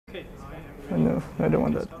Oh, no, I don't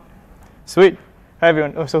want that. Sweet. Hi,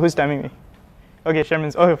 everyone. Oh, so who's timing me? Okay,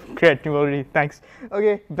 Sherman's. Oh, great. You already. Thanks.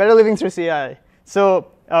 Okay, better living through CI.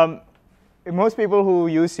 So most people who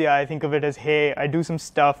use CI think of it as, hey, I do some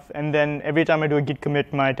stuff, and then every time I do a git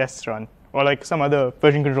commit, my tests run, or like some other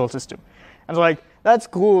version control system. And so like, that's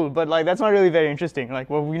cool, but like that's not really very interesting. Like,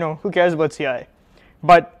 well, who cares about CI?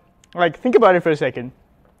 But like, think about it for a second.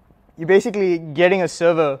 You're basically getting a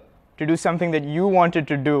server to do something that you wanted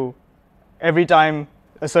to do every time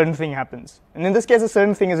a certain thing happens. And in this case, a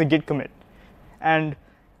certain thing is a git commit. And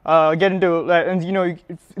I'll get into, and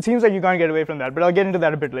it seems like you can't get away from that, but I'll get into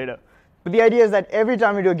that a bit later. But the idea is that every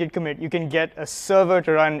time you do a git commit, you can get a server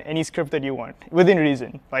to run any script that you want within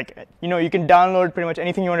reason. Like, you can download pretty much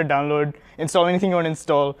anything you want to download, install anything you want to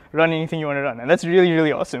install, run anything you want to run. And that's really,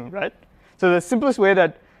 really awesome, right? So the simplest way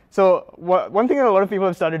that, one thing that a lot of people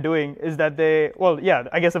have started doing is that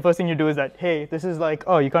I guess the first thing you do is that, hey, this is like,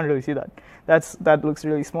 oh, you can't really see that. That looks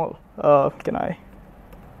really small. Can I?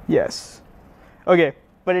 Yes. OK,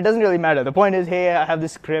 but it doesn't really matter. The point is, hey, I have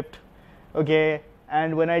this script, OK,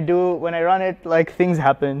 and when I run it, like things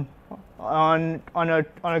happen on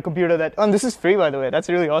a computer that, and this is free, by the way. That's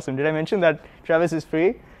really awesome. Did I mention that Travis is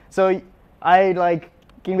free? So I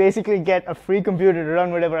can basically get a free computer to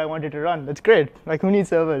run whatever I want it to run. That's great. Like, who needs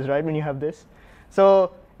servers, right, when you have this?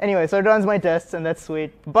 So anyway, so it runs my tests, and that's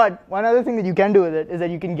sweet. But one other thing that you can do with it is that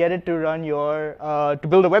you can get it to run to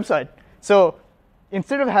build a website. So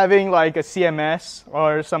instead of having like a CMS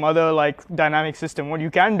or some other like dynamic system, what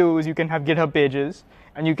you can do is you can have GitHub pages,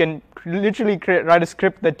 and you can literally write a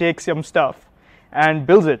script that takes some stuff and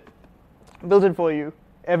builds it for you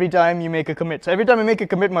every time you make a commit. So every time I make a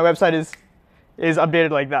commit, my website is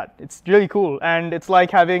updated like that. It's really cool, and it's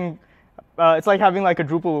like having like a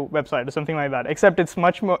Drupal website or something like that. Except it's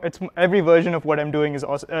much more. It's every version of what I'm doing is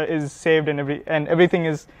saved, and everything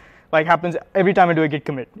is like happens every time I do a git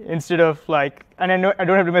commit. Instead of like, and I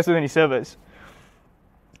don't have to mess with any servers.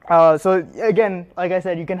 So again, like I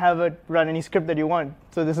said, you can have it run any script that you want.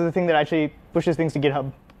 So this is the thing that actually pushes things to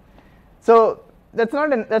GitHub. So that's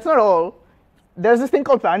not all. There's this thing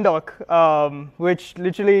called pandoc, which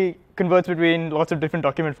literally converts between lots of different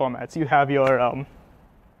document formats. You have you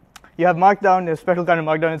have Markdown, a special kind of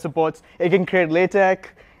Markdown it supports. It can create LaTeX.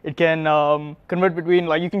 It can convert between,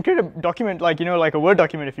 like, you can create a document like a Word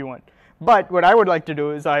document if you want. But what I would like to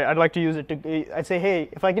do is I'd like to use it to, I'd say, hey,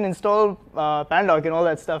 if I can install pandoc and all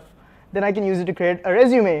that stuff, then I can use it to create a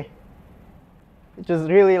resume, which is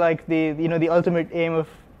really like the ultimate aim of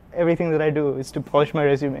everything that I do is to polish my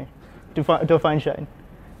resume to a fine shine.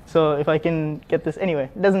 So if I can get this, anyway,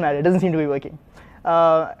 it doesn't matter. It doesn't seem to be working.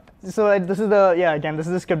 So this is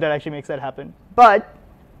the script that actually makes that happen. But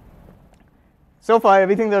so far,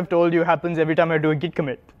 everything that I've told you happens every time I do a git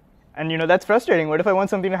commit. And that's frustrating. What if I want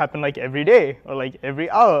something to happen like every day or like every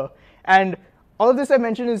hour? And all of this I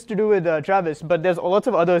mentioned is to do with Travis, but there's lots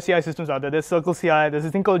of other CI systems out there. There's Circle CI. There's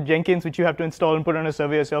this thing called Jenkins, which you have to install and put on a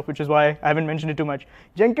server yourself, which is why I haven't mentioned it too much.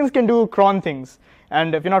 Jenkins can do cron things.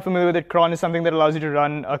 And if you're not familiar with it, cron is something that allows you to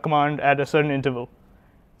run a command at a certain interval.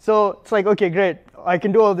 So it's like, OK, great. I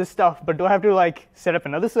can do all this stuff, but do I have to like set up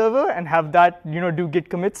another server and have that do git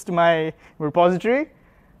commits to my repository?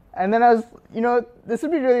 And then I was, this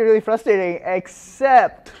would be really, really frustrating,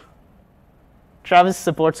 except Travis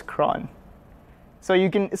supports cron. So you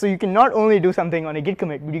can not only do something on a git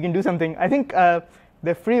commit, but you can do something. I think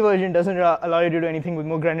the free version doesn't allow you to do anything with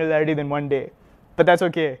more granularity than one day, but that's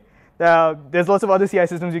OK. There's lots of other CI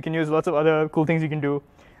systems you can use, lots of other cool things you can do.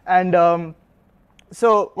 And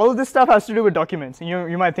so all of this stuff has to do with documents. And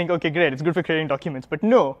you might think, OK, great, it's good for creating documents. But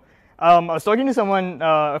no. I was talking to someone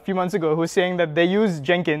a few months ago who was saying that they use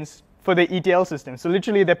Jenkins for the ETL system. So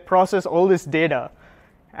literally, they process all this data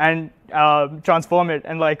and transform it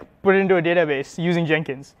and like put it into a database using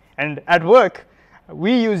Jenkins. And at work,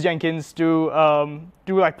 we use Jenkins to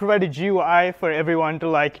like provide a GUI for everyone to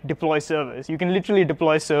like deploy servers. You can literally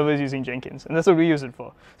deploy servers using Jenkins, and that's what we use it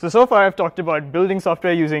for. So far, I've talked about building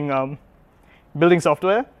software using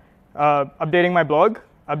updating my blog,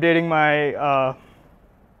 updating my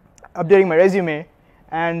resume,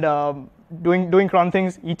 and doing cron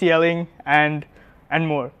things, ETLing, and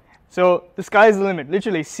more. So the sky is the limit.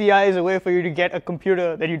 Literally, CI is a way for you to get a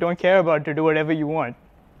computer that you don't care about to do whatever you want,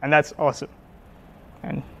 and that's awesome.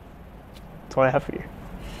 And that's all I have for you.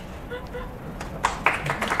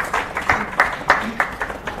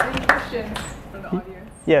 Any questions from the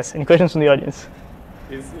audience? Yes, any questions from the audience?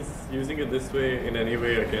 Is using it this way in any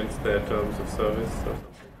way against their terms of service or something?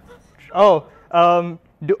 Oh,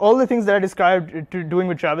 all the things that I described doing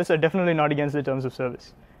with Travis are definitely not against the terms of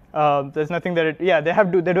service. There's nothing that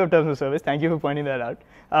they do have terms of service. Thank you for pointing that out.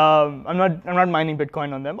 I'm not mining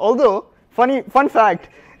Bitcoin on them. Although, fun fact.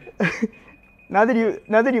 Now that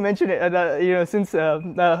you mention it, since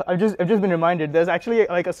I've just been reminded, there's actually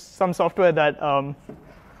like some software that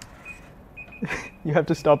you have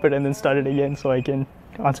to stop it and then start it again so I can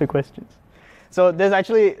answer questions. So there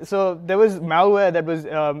was malware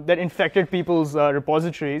that infected people's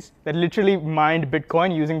repositories that literally mined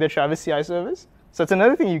Bitcoin using their Travis CI service. So it's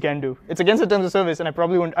another thing you can do. It's against the terms of service, and I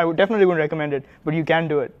definitely wouldn't recommend it, but you can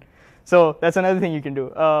do it. So that's another thing you can do.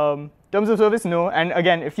 Terms of service, no. And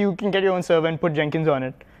again, if you can get your own server and put Jenkins on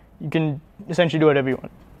it, you can essentially do whatever you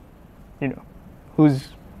want. Who's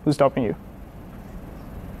stopping you?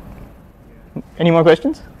 Any more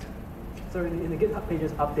questions? So in the GitHub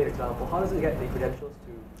Pages update example, how does it get the credentials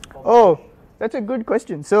to? Oh, that's a good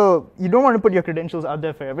question. So you don't want to put your credentials out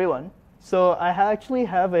there for everyone. So I actually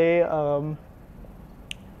have a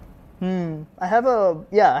I have a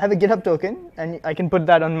GitHub token, and I can put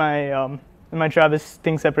that on my Travis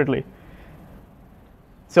thing separately.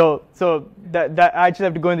 So that I actually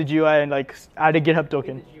have to go in the GUI and like add a GitHub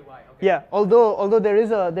token. In the GUI, okay. Yeah. Although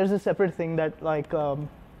there's a separate thing that like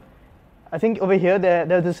I think over here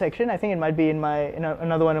there's a section. I think it might be in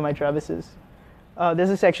another one of my Travises. There's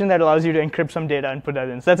a section that allows you to encrypt some data and put that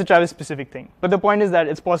in. So that's a Travis specific thing. But the point is that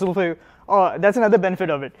it's possible for you. Oh, that's another benefit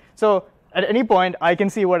of it. So at any point, I can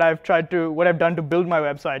see what I've done to build my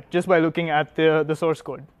website just by looking at the source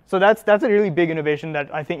code. So that's a really big innovation that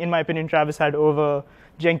I think, in my opinion, Travis had over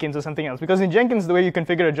Jenkins or something else. Because in Jenkins, the way you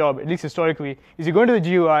configure a job, at least historically, is you go into the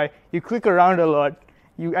GUI, you click around a lot,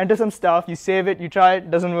 you enter some stuff, you save it, you try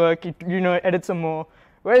it, doesn't work, you edit some more.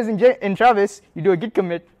 Whereas in Travis, you do a git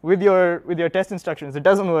commit with your test instructions. It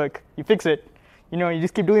doesn't work, you fix it. You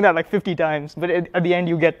just keep doing that like 50 times, but at the end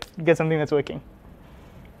you get something that's working.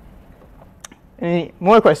 Any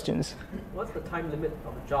more questions? What's the time limit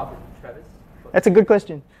of a job in Travis? That's a good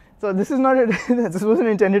question. So this wasn't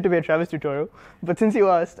intended to be a Travis tutorial, but since you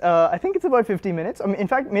asked, I think it's about 50 minutes. I mean, in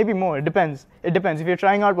fact, maybe more. It depends. It depends. If you're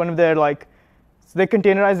trying out one of their so they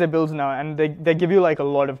containerize their builds now, and they give you like a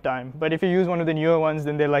lot of time. But if you use one of the newer ones,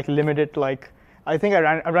 then they like limit it. Like I think I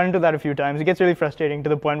ran into that a few times. It gets really frustrating to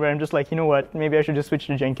the point where I'm just like, you know what? Maybe I should just switch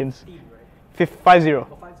to Jenkins. 50. 50. Oh,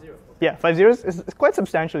 50. Okay. Yeah, 50 is quite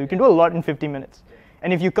substantial. You can do a lot in 50 minutes.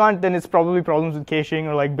 And if you can't, then it's probably problems with caching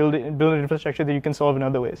or like build an infrastructure that you can solve in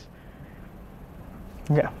other ways.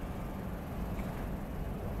 Yeah.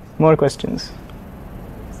 More questions?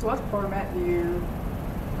 So what format do you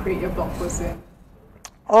create your blog posts in?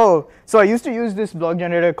 Oh, so I used to use this blog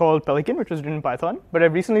generator called Pelican, which was written in Python, but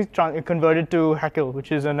I've recently converted to Haskell,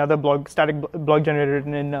 which is another static blog generator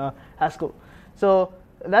written in Haskell. So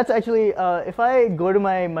that's actually, if I go to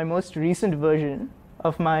my most recent version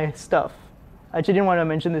of my stuff, I actually didn't want to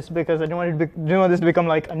mention this because I didn't want this to become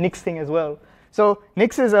like a Nix thing as well. So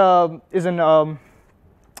Nix is a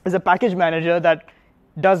package manager that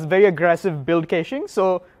does very aggressive build caching.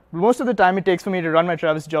 So most of the time it takes for me to run my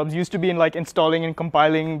Travis jobs used to be in like installing and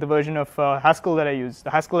compiling the version of Haskell that I use,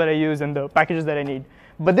 and the packages that I need.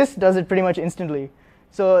 But this does it pretty much instantly.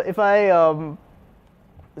 So if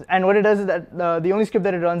and what it does is that the only script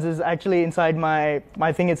that it runs is actually inside my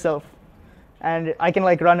thing itself. And I can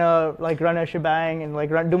run a shebang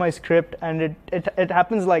and do my script, and it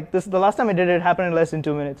happens like this. The last time I did it, it happened in less than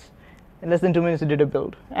 2 minutes. In less than 2 minutes, it did a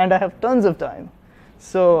build, and I have tons of time,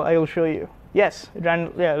 so I will show you. Yes, it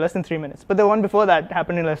ran less than 3 minutes, but the one before that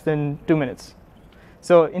happened in less than 2 minutes.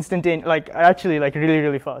 So instantaneous, actually really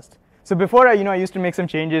really fast. So before I used to make some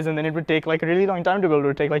changes, and then it would take like a really long time to build. It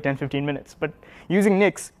would take like 10-15 minutes. But using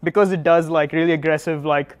Nix, because it does like really aggressive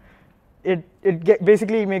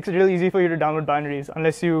basically makes it really easy for you to download binaries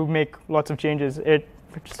unless you make lots of changes. It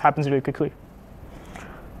just happens really quickly.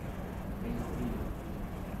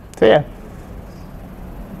 So yeah.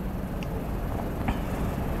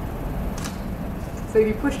 So if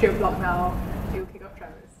you push your blog now, you'll kick off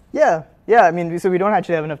Travis. Yeah. I mean, so we don't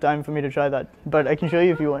actually have enough time for me to try that, but I can show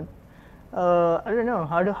you if you want. I don't know.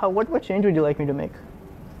 What change would you like me to make?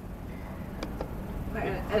 Like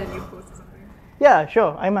add a new post or something. Yeah,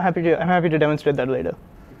 sure. I'm happy to demonstrate that later,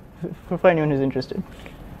 for anyone who's interested.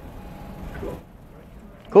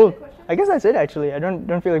 Cool. I guess that's it. Actually, I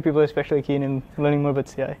don't feel like people are especially keen in learning more about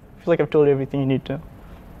CI. I feel like I've told you everything you need to know,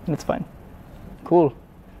 and it's fine. Cool.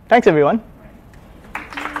 Thanks, everyone.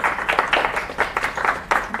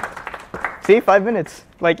 See, 5 minutes,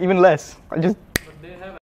 like even less. I just